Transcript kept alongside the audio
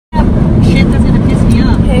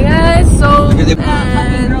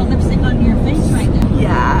girl lipstick on your face right now.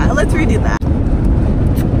 Yeah, let's redo that.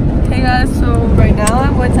 Hey guys, so right now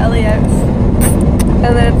I'm going to LAX,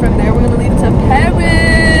 and then from there we're gonna leave to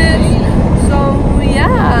Paris. So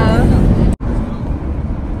yeah.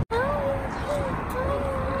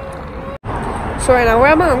 So right now we're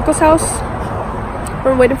at my uncle's house.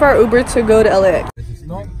 We're waiting for our Uber to go to LAX.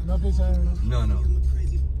 No.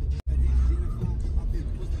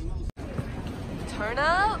 Turn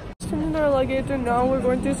up. Turning our luggage, and now we're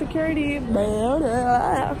going through security.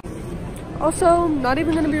 Also, not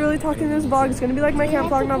even gonna be really talking in this vlog. It's gonna be like my camp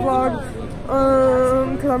vlog, not vlog.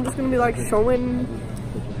 Cause I'm just gonna be like showing.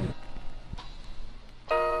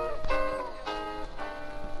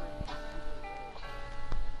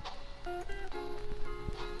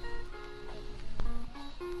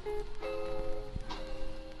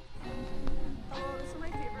 Oh, this is my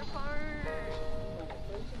favorite part.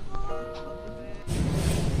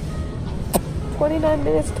 29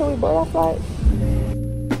 minutes till we board our flight.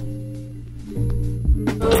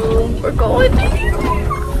 We're going to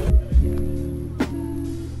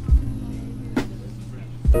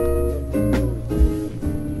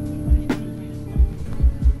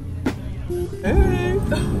Hey,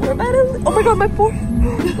 we're about to, oh my god, my 4.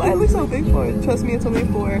 Why it looks so big for it? Trust me, it's only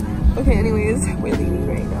 4. Okay, anyways, we're leaving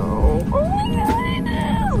right now. Oh my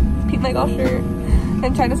god, Pete Michael shirt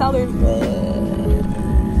and China Salad.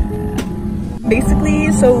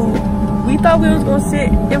 Basically, so we thought we was gonna sit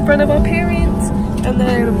in front of our parents, and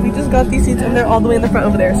then we just got these seats and they're all the way in the front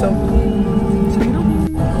over there, so you know.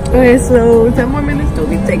 Okay, so 10 more minutes till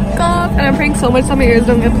we take off, and I'm praying so much that my ears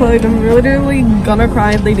don't get plugged. I'm literally gonna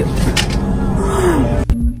cry if they do.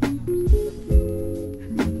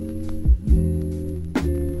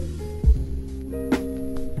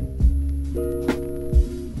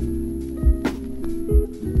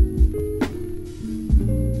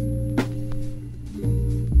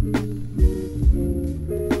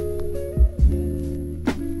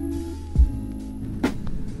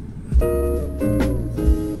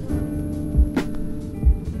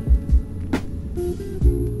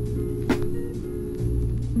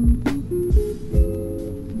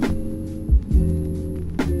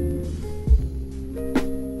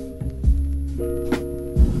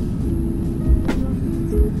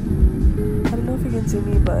 To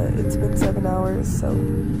me, but it's been 7 hours, so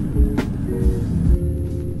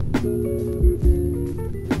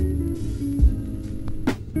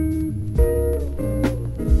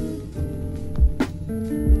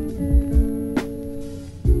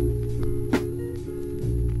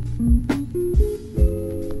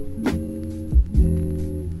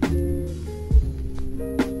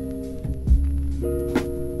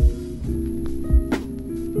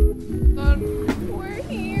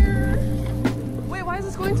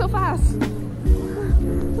going so fast.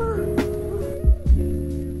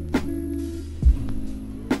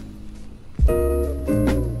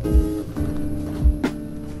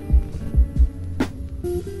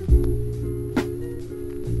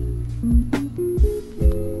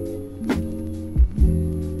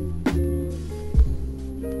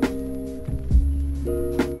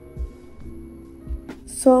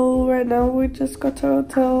 So right now we just got to our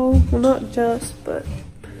hotel. Well, not just, but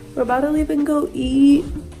we're about to leave and go eat.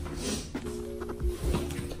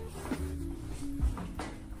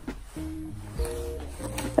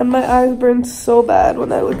 And my eyes burn so bad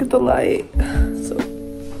when I look at the light. So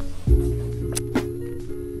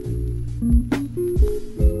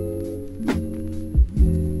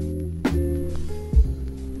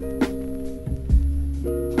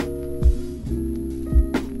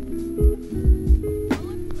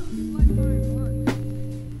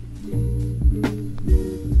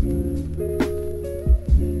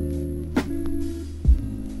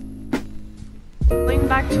going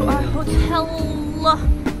back to our hotel.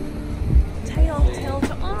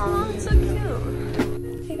 Oh, it's so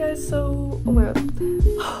cute. Hey guys, so oh my god,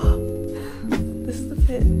 this is the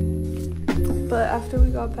fit. But after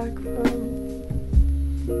we got back from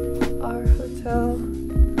our hotel,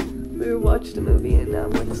 we watched a movie and now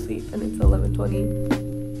I'm going to sleep, and it's 11:20.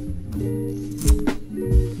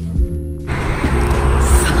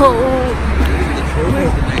 So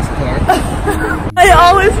I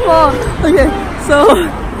always fall. Okay, so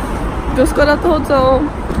just got at the hotel.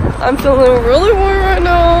 I'm feeling really warm right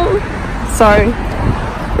now. Sorry.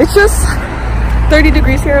 It's just 30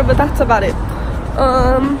 degrees here, but that's about it.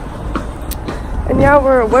 And yeah,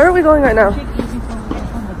 where are we going right now?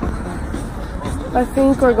 I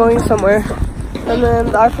think we're going somewhere. And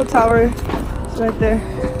then the Eiffel Tower is right there.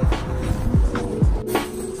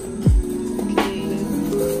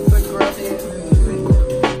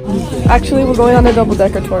 Actually, we're going on a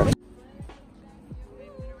double-decker tour.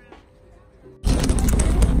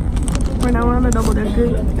 now we're on a double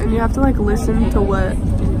decker, and you have to like listen to what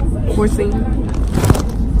we're singing.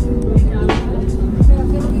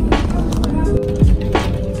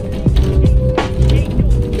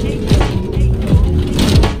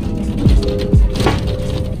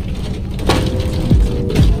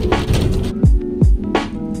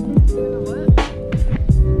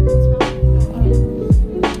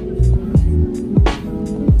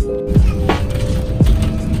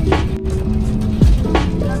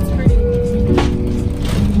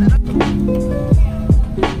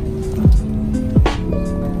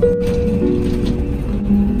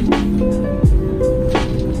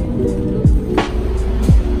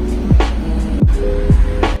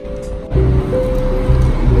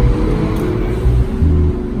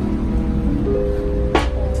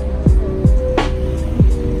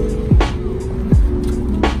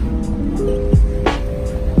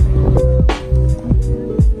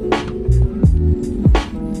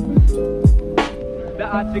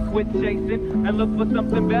 Quit chasing and look for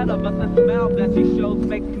something better, but the smile that she shows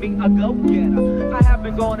makes me a go-getter. I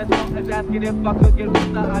haven't gone as long as asking if I could get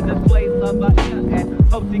with her. I just play love by ear and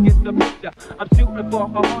hope she gets the picture. I'm shooting for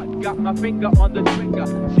her heart, got my finger on the trigger.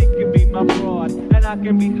 She can be my broad and I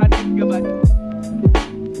can be her nigga, but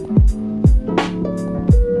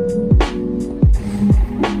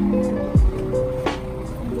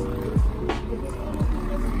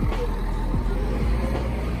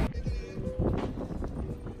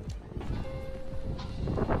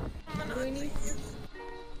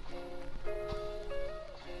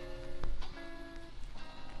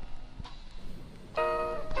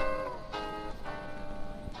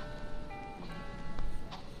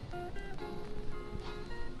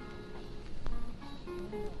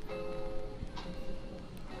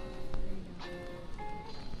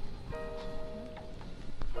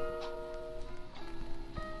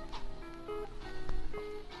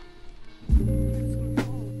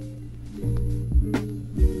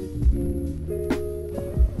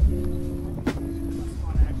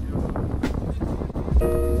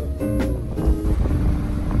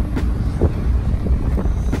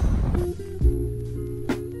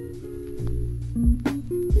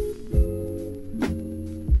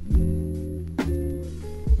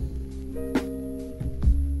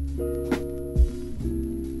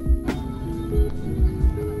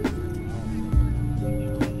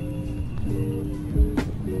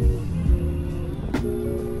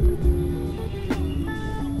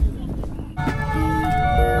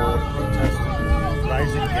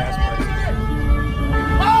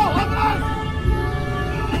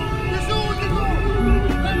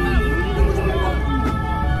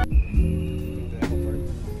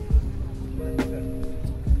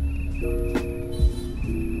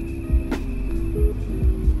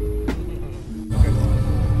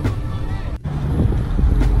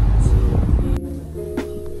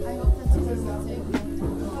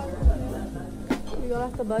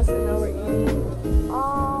the bus and now we're eating.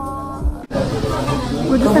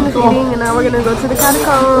 We're just finished eating and now we're gonna go to the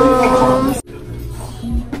catacombs.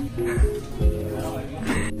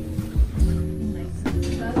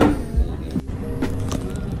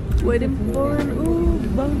 Waiting for an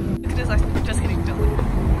Uber. Look at this, I'm just kidding, don't look.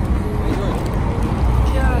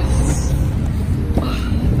 Yes.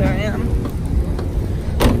 There I am.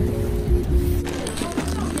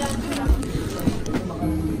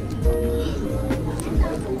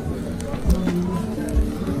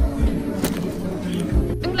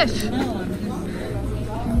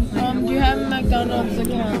 Do you have McDonald's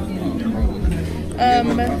account?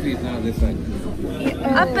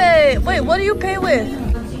 I pay. Wait, what do you pay with?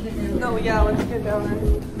 No, yeah, let's get down there.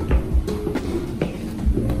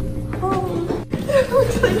 Oh, it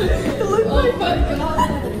looks like. Oh my god.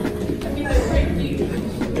 I mean, like right here.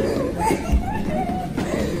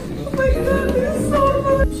 Oh my god, there's so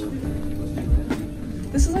much.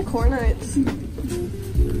 This is like Hornets.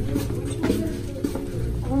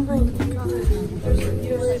 Oh my god.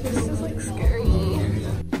 This is like scary.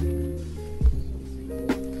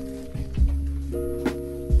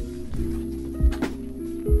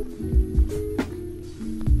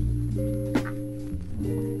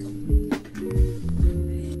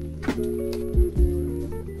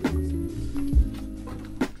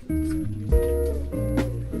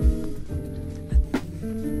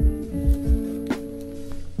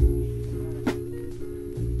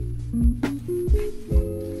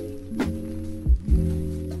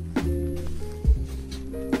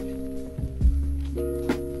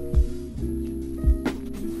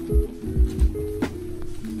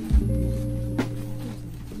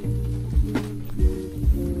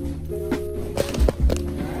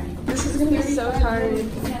 So tired.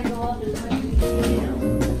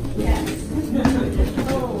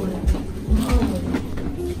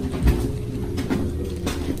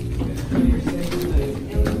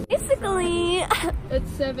 at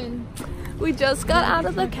 7. We just got out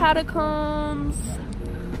of the catacombs.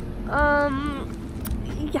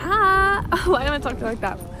 Yeah. Why am I talking like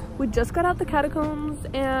that? We just got out the catacombs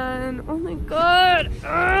and oh my god,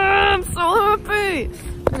 I'm so happy.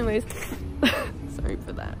 Anyways, sorry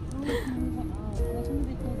for that.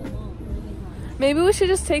 Maybe we should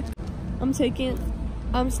just take, I'm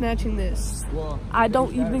snatching this. I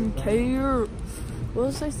don't even care. What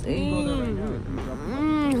was I saying?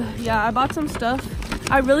 Yeah, I bought some stuff.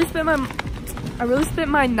 I really spent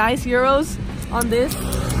my nice euros on this.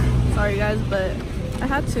 Sorry guys, but I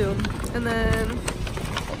had to. And then,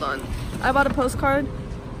 hold on. I bought a postcard,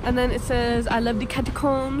 and then it says, I love the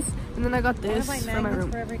catacombs. And then I got this for my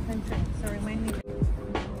room. For every country, so remind me.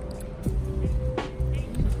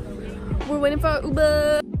 We're waiting for our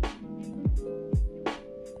Uber.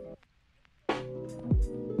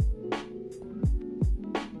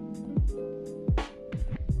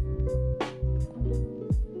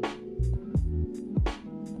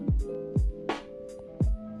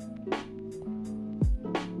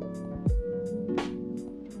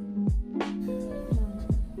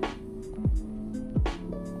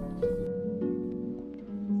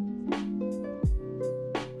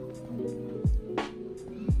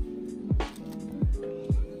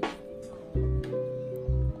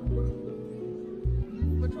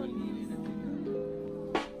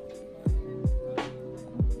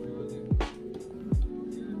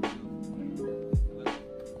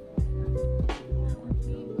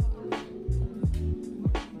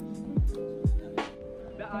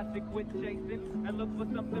 Quit chasing and look for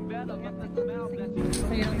something better. But the smell that you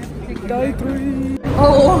So you don't have to take Day 3.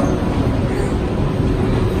 Oh,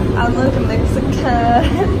 I look Mexican.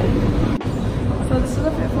 So this is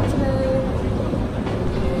the fit for today.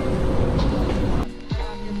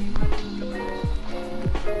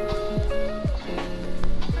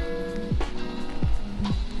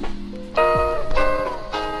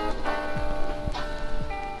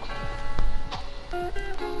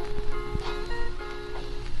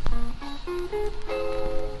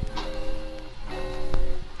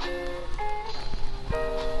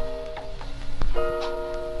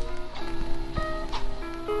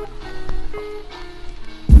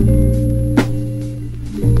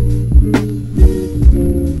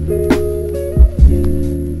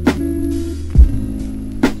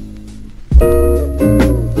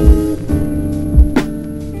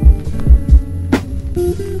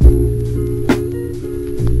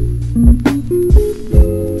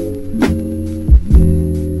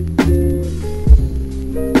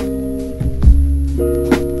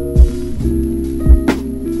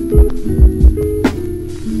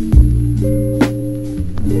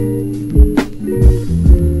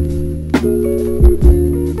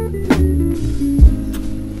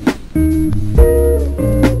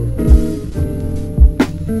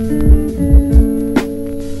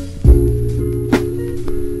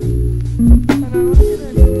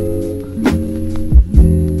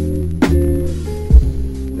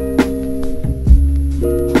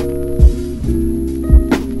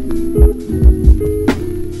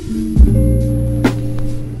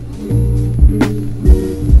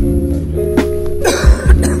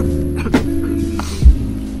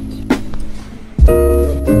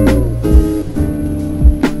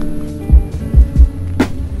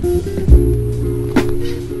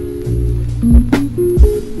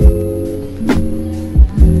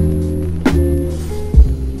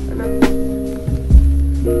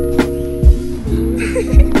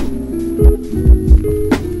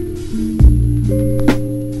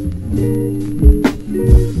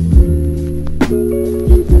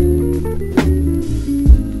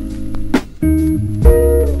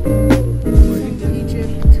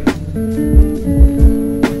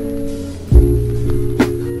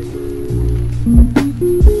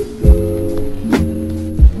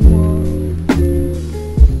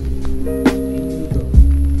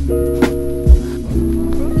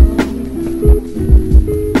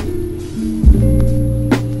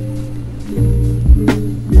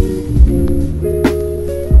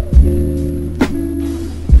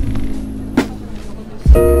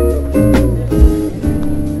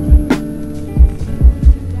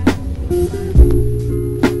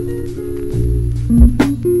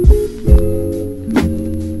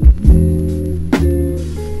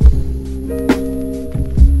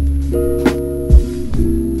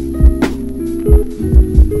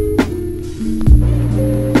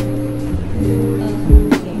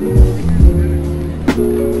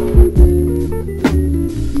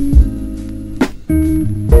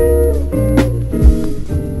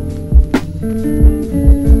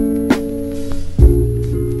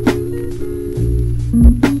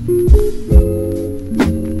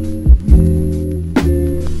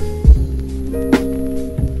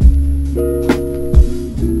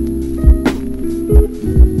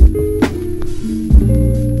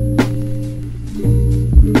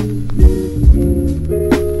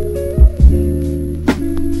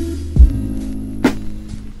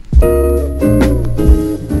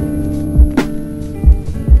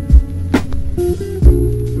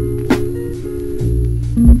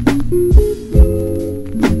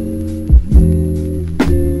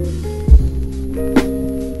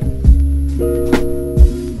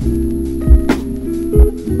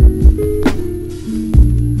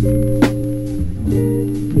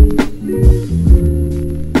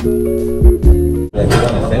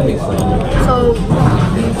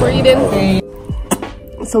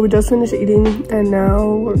 eating. So we just finished eating and now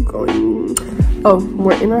we're going,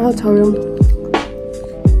 we're in our hotel room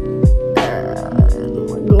and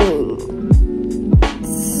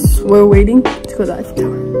we're waiting to go to the Eiffel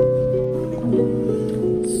Tower.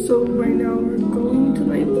 So right now we're going to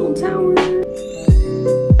the Eiffel Tower.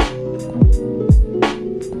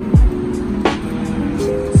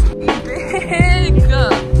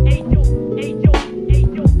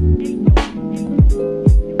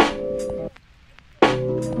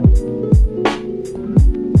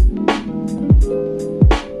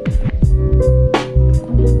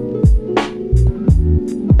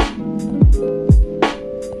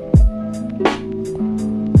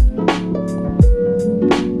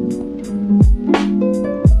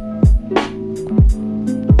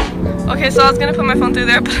 Okay, so I was gonna put my phone through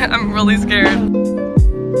there, but I'm really scared.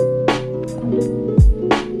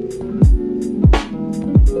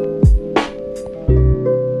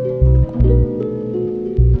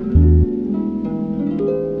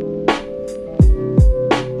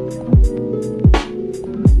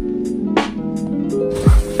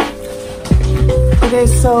 Okay,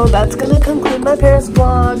 so that's gonna conclude my Paris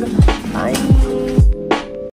vlog. Bye.